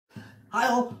Hi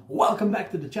all, welcome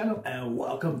back to the channel and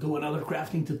welcome to another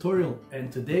crafting tutorial. And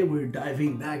today we're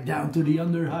diving back down to the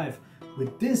Underhive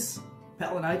with this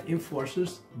Palanite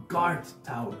Enforcers Guard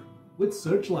tower with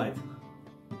Searchlight.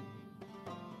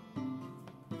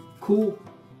 Cool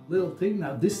little thing.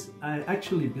 Now this I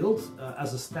actually built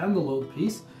as a standalone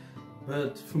piece,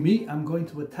 but for me I'm going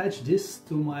to attach this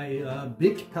to my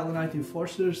big Palanite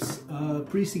Enforcers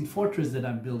Precinct Fortress that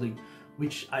I'm building,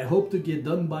 which I hope to get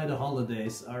done by the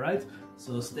holidays, alright?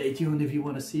 So stay tuned if you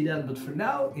want to see that, but for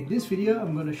now, in this video,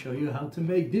 I'm going to show you how to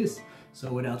make this.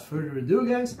 So without further ado,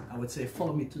 guys, I would say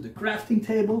follow me to the crafting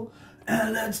table,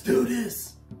 and let's do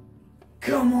this!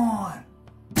 Come on!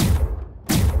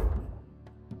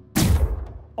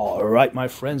 Alright my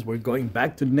friends, we're going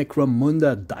back to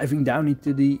Necromunda, diving down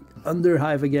into the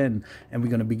Underhive again. And we're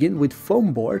going to begin with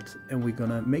foam board, and we're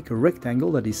going to make a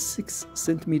rectangle that is 6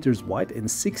 centimeters wide and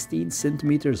 16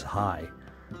 centimeters high.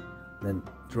 Then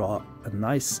draw a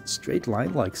nice straight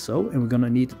line like so, and we're going to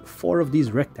need 4 of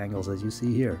these rectangles as you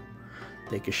see here.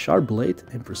 Take a sharp blade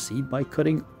and proceed by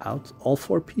cutting out all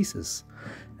 4 pieces.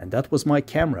 And that was my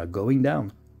camera going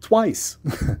down twice.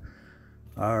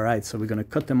 Alright, so we're going to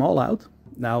cut them all out.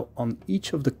 Now on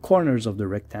each of the corners of the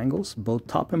rectangles, both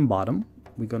top and bottom,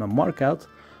 we're going to mark out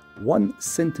 1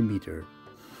 centimeter.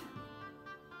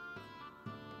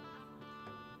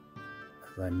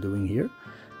 As I'm doing here.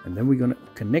 And then we're going to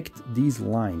connect these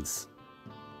lines.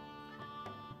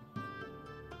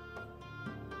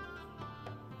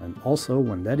 And also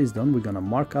when that is done, we're going to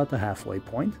mark out the halfway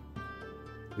point,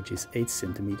 which is 8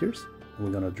 centimeters.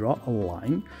 We're going to draw a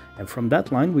line, and from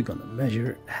that line we're going to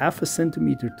measure ½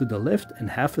 centimeter to the left and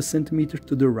 ½ centimeter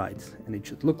to the right, and it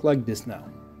should look like this now.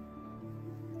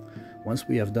 Once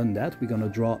we have done that, we're going to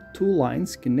draw 2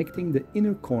 lines connecting the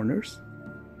inner corners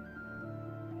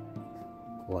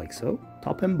like so,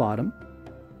 top and bottom,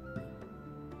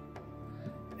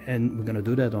 and we're going to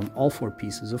do that on all 4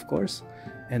 pieces, of course.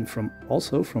 And from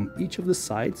each of the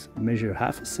sides, measure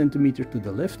 ½ centimeter to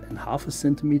the left and ½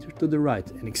 centimeter to the right.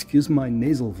 And excuse my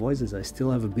nasal voice as I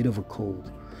still have a bit of a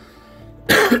cold.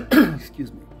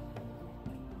 Excuse me.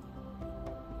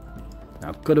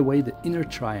 Now cut away the inner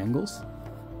triangles.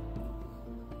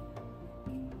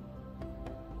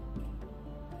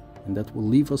 And that will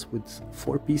leave us with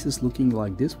 4 pieces looking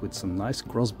like this, with some nice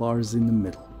crossbars in the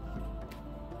middle.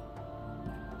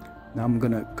 Now I'm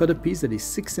gonna cut a piece that is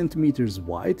 6 centimeters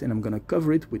wide, and I'm gonna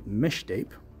cover it with mesh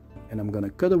tape, and I'm gonna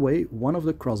cut away one of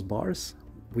the crossbars,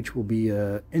 which will be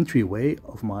an entryway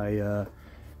of my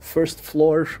first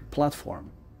floor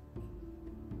platform,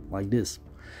 like this.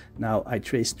 Now I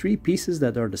traced 3 pieces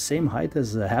that are the same height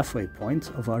as the halfway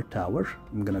point of our tower.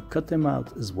 I'm gonna cut them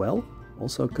out as well.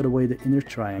 Also cut away the inner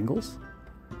triangles.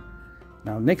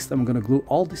 Now next I'm gonna glue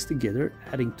all this together,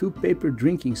 adding 2 paper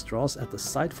drinking straws at the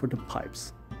side for the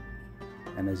pipes.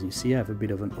 And as you see, I have a bit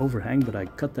of an overhang, but I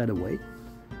cut that away.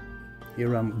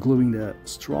 Here I'm gluing the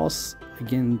straws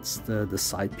against the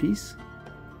side piece.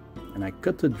 And I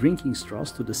cut the drinking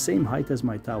straws to the same height as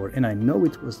my tower. And I know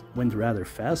it went rather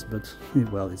fast, but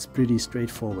well, it's pretty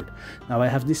straightforward. Now I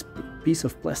have this piece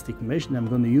of plastic mesh that I'm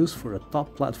going to use for a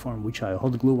top platform, which I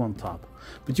hot glue on top.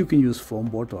 But you can use foam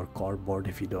board or cardboard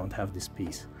if you don't have this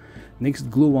piece. Next,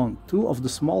 glue on 2 of the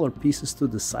smaller pieces to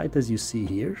the side as you see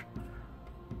here,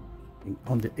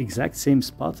 on the exact same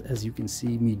spot as you can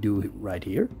see me do right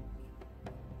here.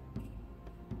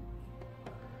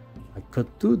 I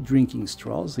cut 2 drinking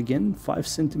straws, again 5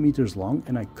 centimeters long,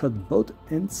 and I cut both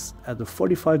ends at a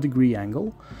 45-degree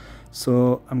angle.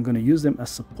 So I'm going to use them as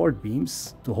support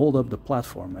beams to hold up the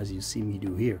platform, as you see me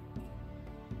do here,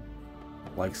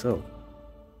 like so.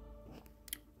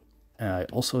 And I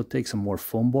also take some more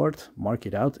foam board, mark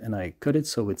it out, and I cut it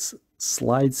so it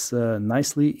slides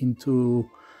nicely into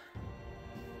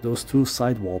those 2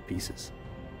 side wall pieces.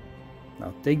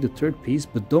 Now take the 3rd piece,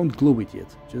 but don't glue it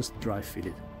yet, just dry fit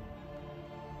it.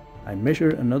 I measure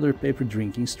another paper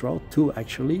drinking straw, 2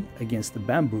 actually, against the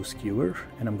bamboo skewer,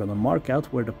 and I'm gonna mark out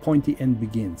where the pointy end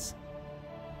begins.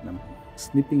 And I'm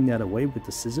snipping that away with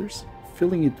the scissors,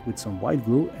 filling it with some white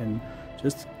glue, and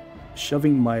just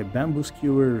shoving my bamboo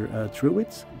skewer through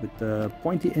it with the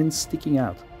pointy end sticking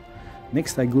out.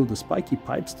 Next I glue the spiky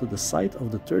pipes to the side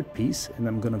of the 3rd piece, and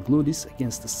I'm gonna glue this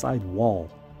against the side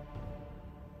wall.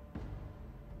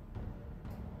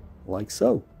 Like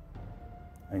so.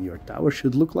 And your tower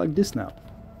should look like this now.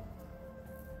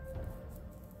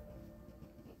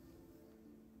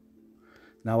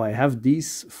 Now I have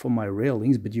these for my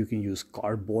railings, but you can use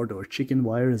cardboard or chicken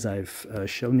wire as I've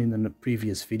shown in a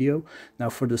previous video. Now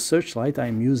for the Searchlight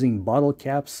I'm using bottle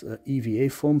caps, EVA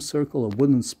foam circle, a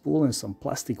wooden spool and some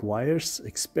plastic wires.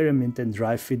 Experiment and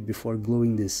dry fit before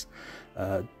gluing this.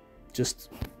 Just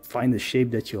find the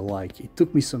shape that you like. It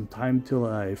took me some time till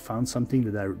I found something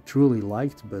that I truly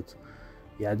liked, but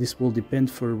yeah, this will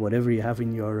depend for whatever you have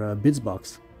in your bits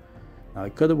box. Now I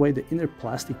cut away the inner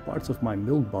plastic parts of my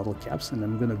milk bottle caps and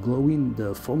I'm gonna glue in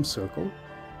the foam circle.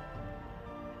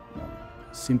 Now,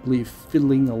 simply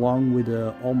fiddling along with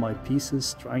all my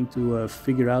pieces, trying to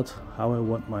figure out how I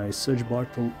want my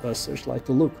searchlight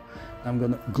to look. I'm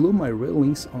gonna glue my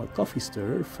railings on a coffee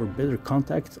stirrer for better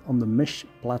contact on the mesh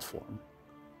platform.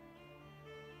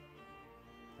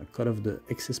 I cut off the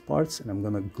excess parts and I'm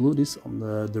gonna glue this on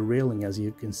the railing, as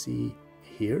you can see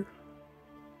here.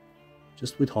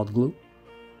 Just with hot glue.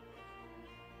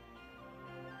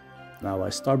 Now I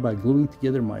start by gluing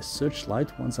together my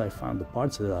Searchlight once I found the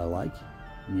parts that I like.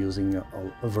 I'm using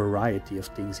a variety of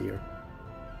things here.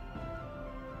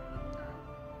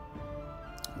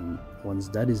 And once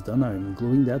that is done, I'm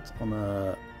gluing that on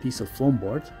a piece of foam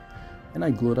board and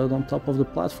I glue that on top of the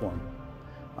platform.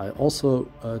 I also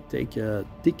take a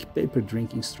thick paper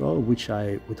drinking straw, which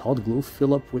I, with hot glue,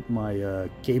 fill up with my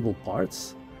cable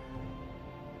parts.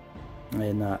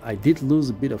 And I did lose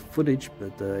a bit of footage,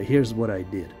 but here's what I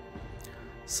did.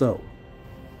 So,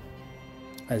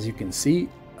 as you can see,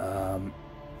 I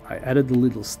added a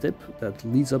little step that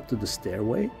leads up to the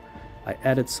stairway. I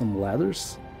added some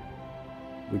ladders,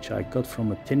 which I cut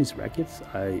from a tennis racket.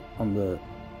 On the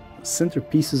center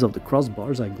pieces of the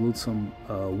crossbars, I glued some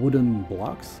wooden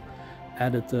blocks.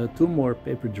 Added 2 more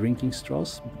paper drinking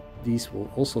straws. These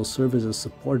will also serve as a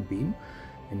support beam.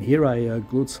 And here I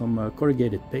glued some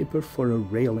corrugated paper for a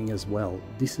railing as well.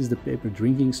 This is the paper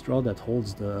drinking straw that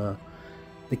holds the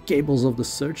cables of the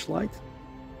Searchlight.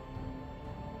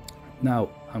 Now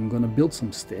I'm gonna build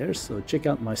some stairs, so check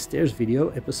out my stairs video,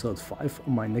 episode 5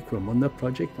 on my Necromunda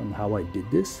project on how I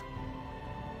did this.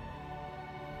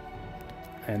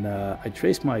 And I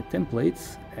trace my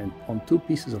templates and on 2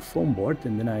 pieces of foam board,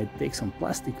 and then I take some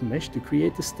plastic mesh to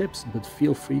create the steps, but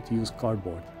feel free to use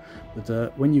cardboard.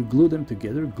 But when you glue them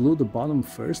together, glue the bottom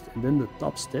first and then the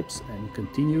top steps and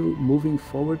continue moving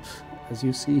forward as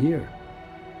you see here.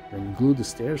 Then glue the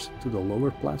stairs to the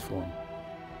lower platform.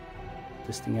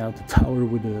 Testing out the tower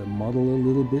with the model a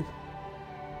little bit.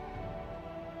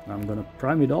 Now I'm gonna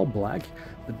prime it all black,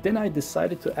 but then I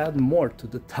decided to add more to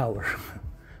the tower.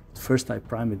 First I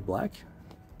prime it black,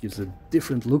 gives a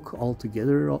different look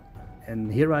altogether.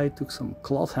 And here I took some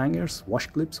cloth hangers, wash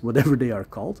clips, whatever they are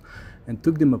called, and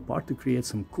took them apart to create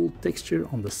some cool texture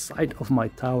on the side of my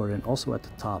tower and also at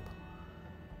the top.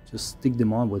 Just stick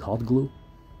them on with hot glue.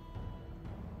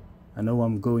 I know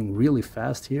I'm going really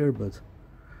fast here, but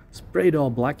spray it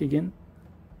all black again.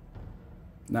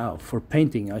 Now for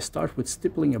painting, I start with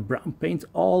stippling a brown paint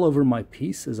all over my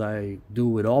piece, as I do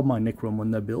with all my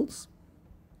Necromunda builds.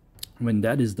 When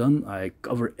that is done, I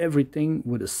cover everything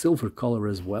with a silver color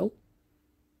as well.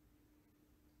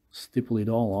 Stipple it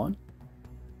all on.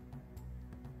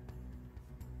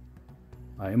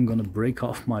 I am gonna break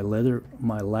off my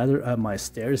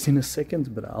stairs in a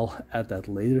second, but I'll add that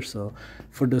later. So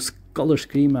for this color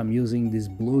scheme, I'm using this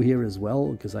blue here as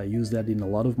well, because I use that in a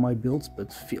lot of my builds,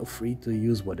 but feel free to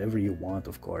use whatever you want,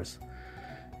 of course.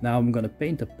 Now I'm gonna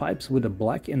paint the pipes with a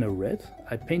black and a red.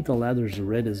 I paint the ladders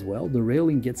red as well. The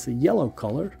railing gets a yellow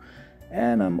color.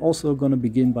 And I'm also gonna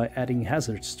begin by adding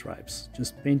hazard stripes.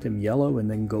 Just paint them yellow and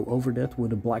then go over that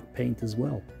with a black paint as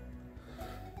well.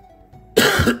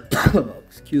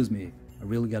 Excuse me, I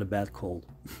really got a bad cold.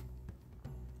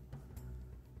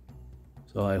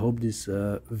 So I hope this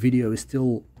video is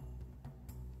still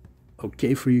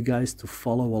okay for you guys to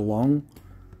follow along.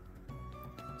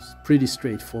 It's a pretty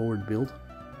straightforward build.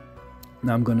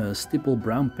 Now I'm gonna stipple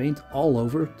brown paint all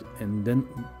over and then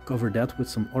cover that with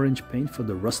some orange paint for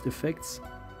the rust effects.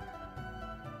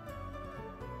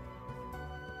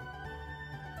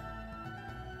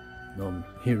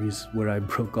 Here is where I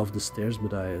broke off the stairs,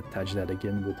 but I attached that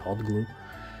again with hot glue.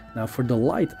 Now for the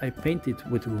light, I paint it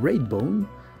with red bone,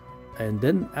 and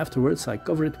then afterwards I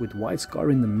cover it with white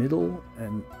scar in the middle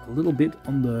and a little bit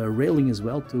on the railing as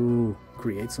well to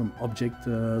create some object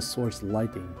source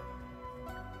lighting.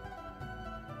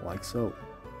 Like so.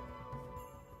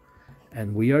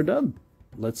 And we are done.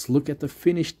 Let's look at the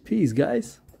finished piece,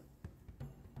 guys.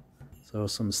 So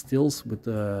some stills with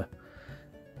the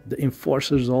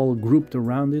enforcers all grouped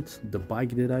around it, the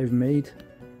bike that I've made.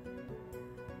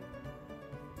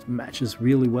 It matches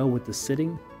really well with the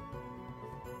setting.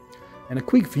 And a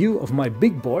quick view of my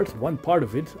big board, one part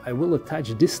of it, I will attach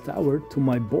this tower to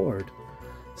my board.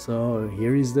 So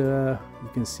here is you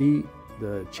can see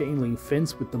the chain link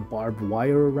fence with the barbed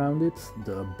wire around it,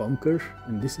 the bunker,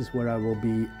 and this is where I will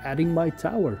be adding my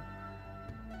tower.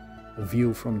 A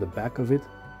view from the back of it.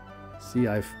 See,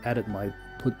 I've added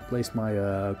placed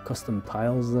my custom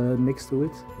tiles next to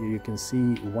it. Here you can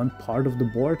see one part of the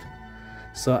board.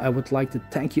 So I would like to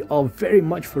thank you all very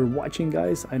much for watching,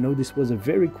 guys. I know this was a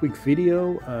very quick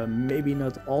video, maybe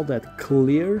not all that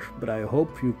clear, but I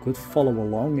hope you could follow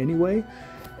along anyway.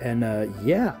 And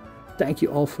yeah, thank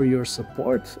you all for your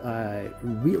support. I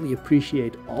really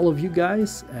appreciate all of you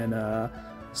guys, and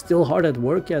still hard at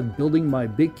work at building my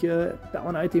big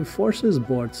Palanite Enforcers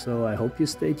board, so I hope you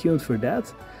stay tuned for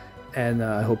that. And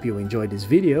I hope you enjoyed this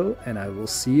video, and I will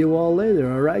see you all later.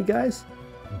 Alright guys,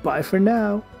 bye for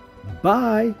now.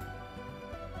 Bye!